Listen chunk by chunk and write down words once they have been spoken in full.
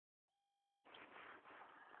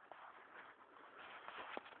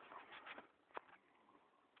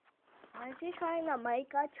I'm just trying to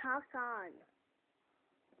make a chocolate.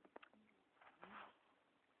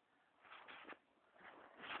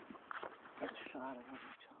 Let's try what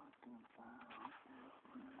you're talking about.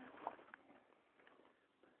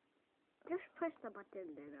 Just press the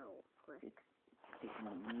button then it'll click. Taking a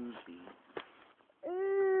movie.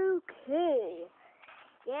 Okay.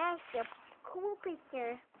 Yes, the cool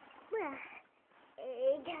picture.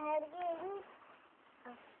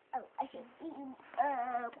 Oh, I should eat you.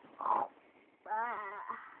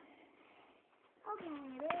 Okay,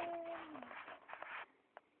 then.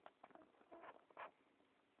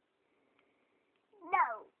 No.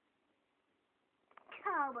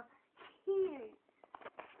 Come here.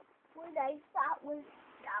 What I thought was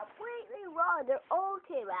completely wrong. They're all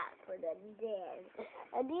came out for the dead.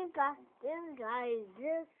 And this guy seems like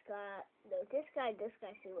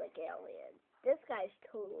alien. This guy's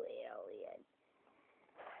totally alien.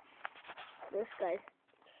 This guy's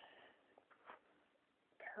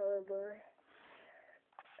totally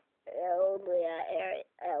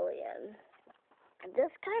alien. And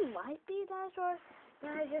this guy might be a dinosaur.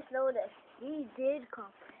 And I just noticed he did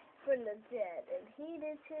come from the dead, and he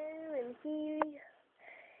did too, and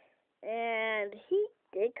he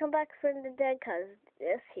did come back from the dead because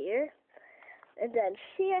this here. And then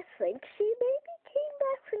I think she maybe came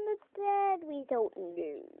back from the dead. We don't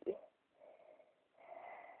know.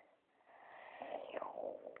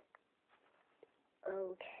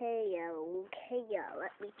 Okay,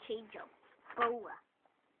 let me change them. Boa.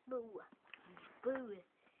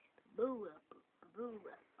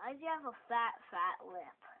 Why do you have a fat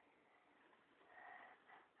lip?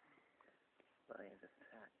 Well, he has a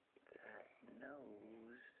fat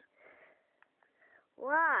nose.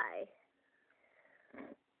 Why?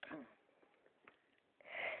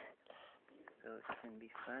 So it can be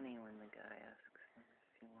funny when the guy asks him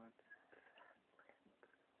if he wants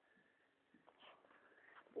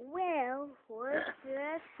Well, what's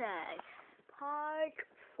this say? Part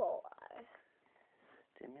 4.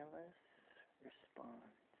 stimulus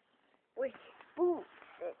response. Which boots?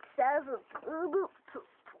 It says boot.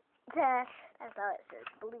 That's how it says.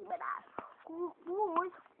 Believe it not.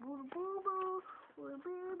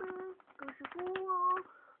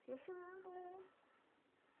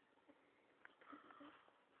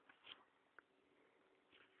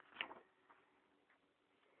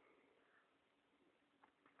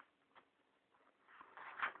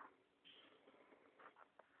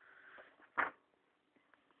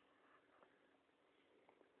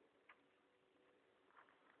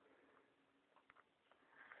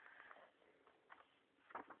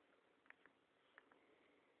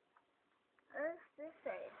 What's this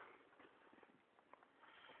say?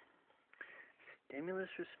 Stimulus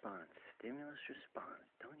response.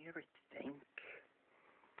 Don't you ever think?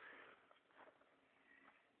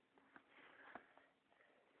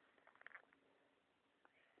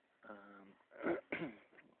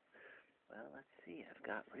 Well, let's see. I've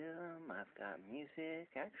got rhythm. I've got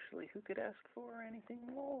music. Actually, who could ask for anything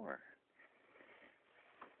more?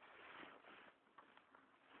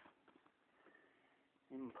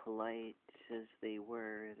 Impolite as they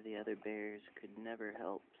were, the other bears could never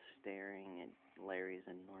help staring at Larry's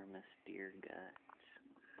enormous deer gut.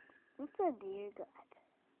 What's a deer gut?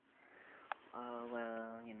 Oh,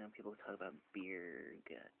 well, people talk about beer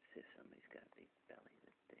guts. If somebody's got a big belly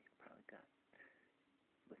that they probably got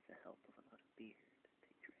with the help of a lot of beer that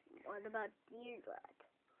they drink. What about deer gut?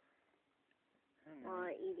 I don't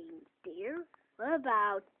know. Eating deer? What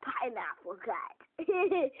about pineapple gut?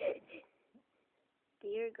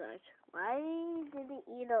 Deer gut. Why did he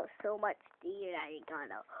eat out so much deer that he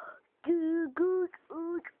got out?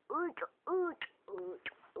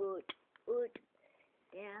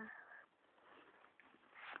 Yeah.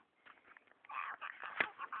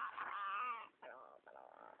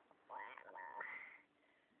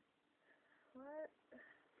 What?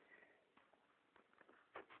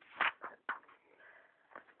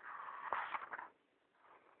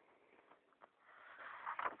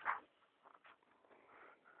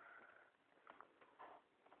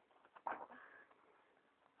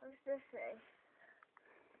 What's this say?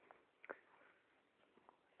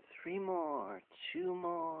 3 more, 2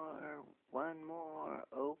 more, 1 more,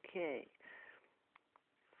 okay.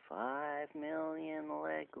 5 million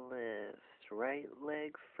leg lifts, right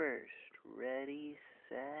leg first, ready,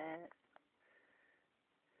 set.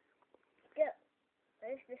 Yep.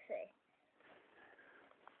 What's this say?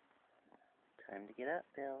 Time to get up,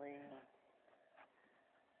 Billy.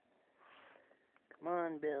 Come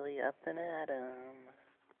on, Billy, up and at 'em.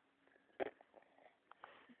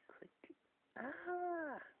 Click.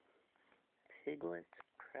 Ah! Piglet's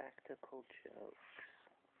practical jokes.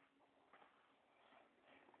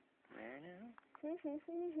 there now.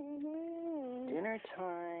 Dinner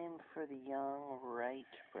time for the young Wright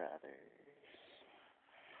brothers.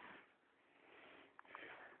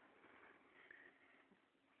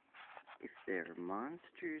 If there are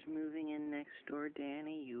monsters moving in next door,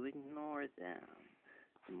 Danny, you ignore them.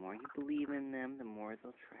 The more you believe in them, the more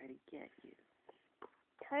they'll try to get you.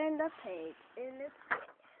 Turn the page in the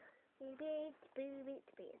beats.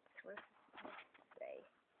 What's say?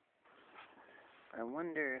 I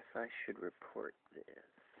wonder if I should report this.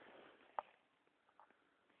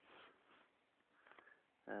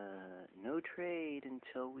 No trade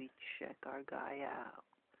until we check our guy out.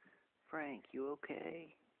 Frank, you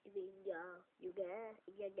okay? You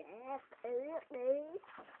gas.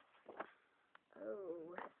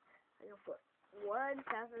 Oh, I gotta put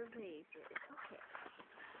 1,000 pages. Okay.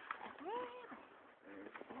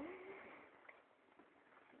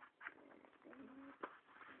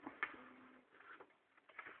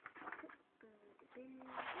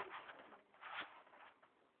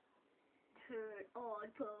 Turn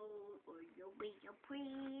on pole, or you'll be a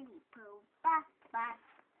pretty pole. Bye.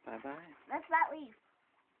 Bye-bye. Let's not leave.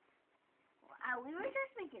 We were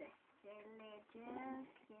just making a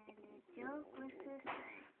silly joke. What's this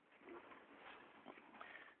say?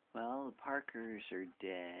 Well, the Parkers are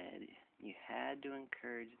dead. You had to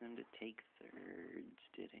encourage them to take thirds,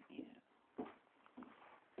 didn't you?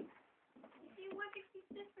 Do you want to keep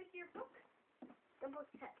this with your book? The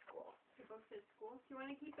book's at school. Your book's at school. Do you want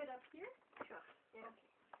to keep it up here? Sure. Yeah.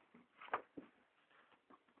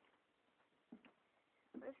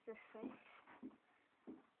 What's this say?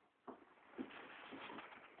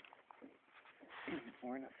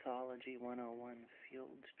 Ornithology 101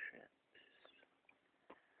 field trips.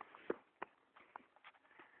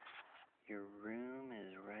 Your room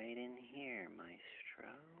is right in here,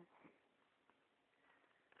 Maestro.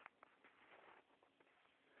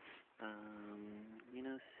 You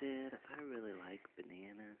know, Sid, I really like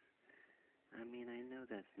bananas. I mean, I know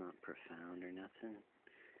that's not profound or nothing.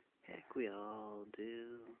 Heck, we all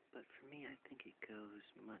do. But for me, I think it goes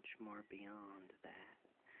much more beyond that.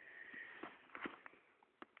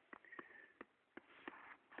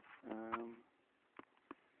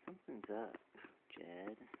 Something's up,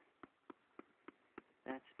 Jed.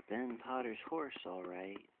 That's Ben Potter's horse, all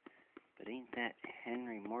right. But ain't that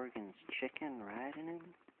Henry Morgan's chicken riding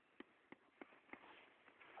him?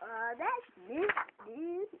 That's this.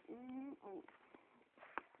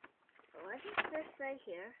 What is this right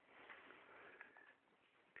here?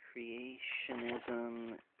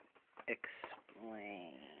 Creationism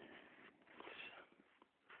explained.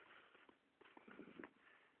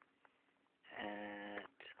 At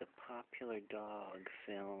the popular dog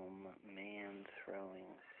film Man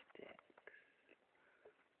Throwing Sticks.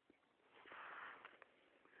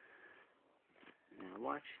 Now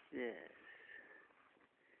watch this.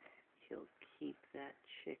 He'll keep that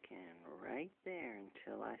chicken right there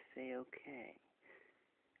until I say okay.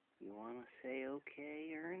 You want to say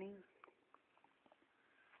okay, Ernie?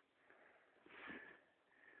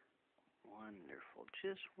 Wonderful,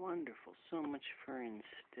 just wonderful. So much for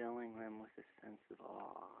instilling them with a sense of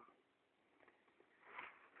awe.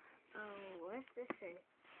 Oh, what's this say?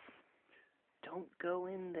 Don't go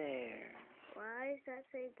in there. Why does that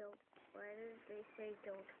say don't? Why does they say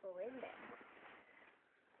don't go in there?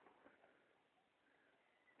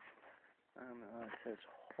 It says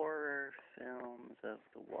horror films of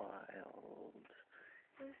the wild.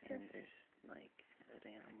 And there's like dead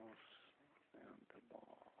animals around the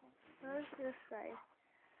wall. What's this say?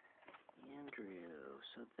 Andrew,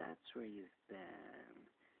 so that's where you've been.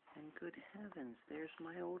 And good heavens, there's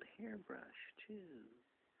my old hairbrush, too.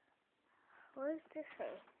 What does this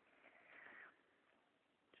say?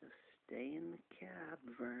 Just stay in the cab,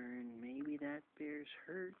 Vern. Maybe that bear's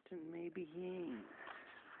hurt and maybe he ain't.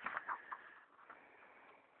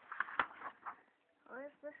 What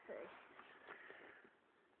does this say?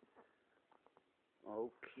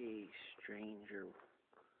 Okay, stranger.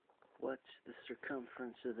 What's the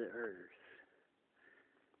circumference of the earth?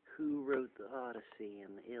 Who wrote the Odyssey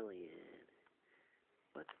and the Iliad?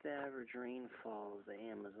 What's the average rainfall of the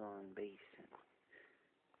Amazon basin?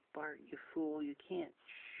 Bart, you fool, you can't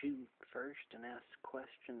shoot first and ask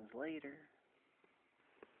questions later.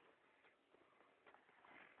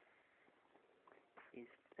 Is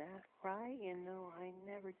that right? You know, I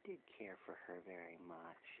never did care for her very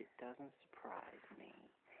much. It doesn't surprise me.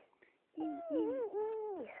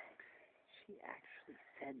 She actually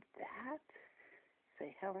said that?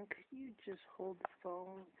 Say, Helen, could you just hold the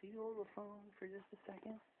phone? Could you hold the phone for just a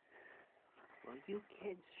second? Will you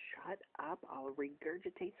kids shut up? I'll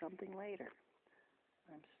regurgitate something later.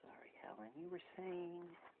 I'm sorry, Helen. You were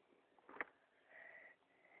saying...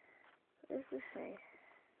 What's this say?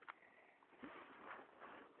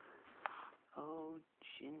 Oh,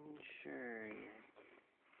 Ginger,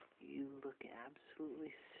 you look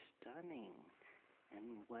absolutely stunning.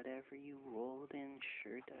 And whatever you rolled in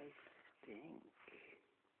sure does stink.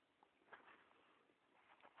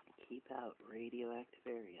 Keep out radioactive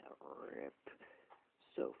area. Rip.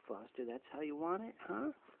 So, Foster, that's how you want it,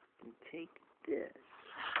 huh? Then take this.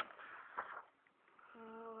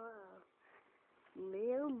 Oh, wow.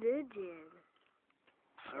 Mail digit.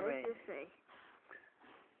 All What's right. this say?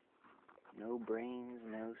 No brains,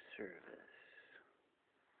 no service.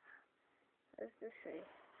 What's this say?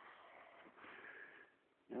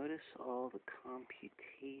 Notice all the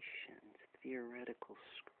computations, theoretical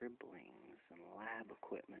scribblings, and lab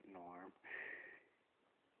equipment, Norm.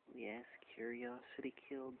 Yes, curiosity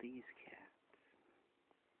killed these cats.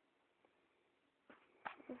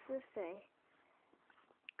 What's this say?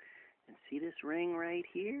 And see this ring right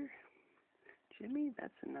here? Jimmy,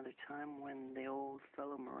 that's another time when the old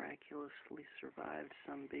fellow miraculously survived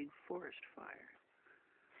some big forest fire.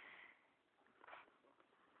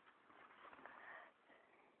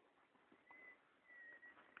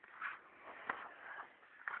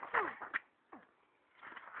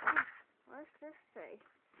 What's this say?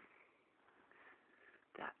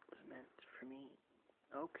 That was meant for me.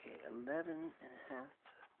 Okay, 11.5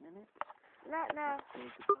 minutes. Not now. Say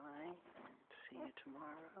goodbye and see you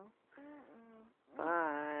tomorrow.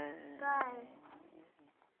 Bye. Bye.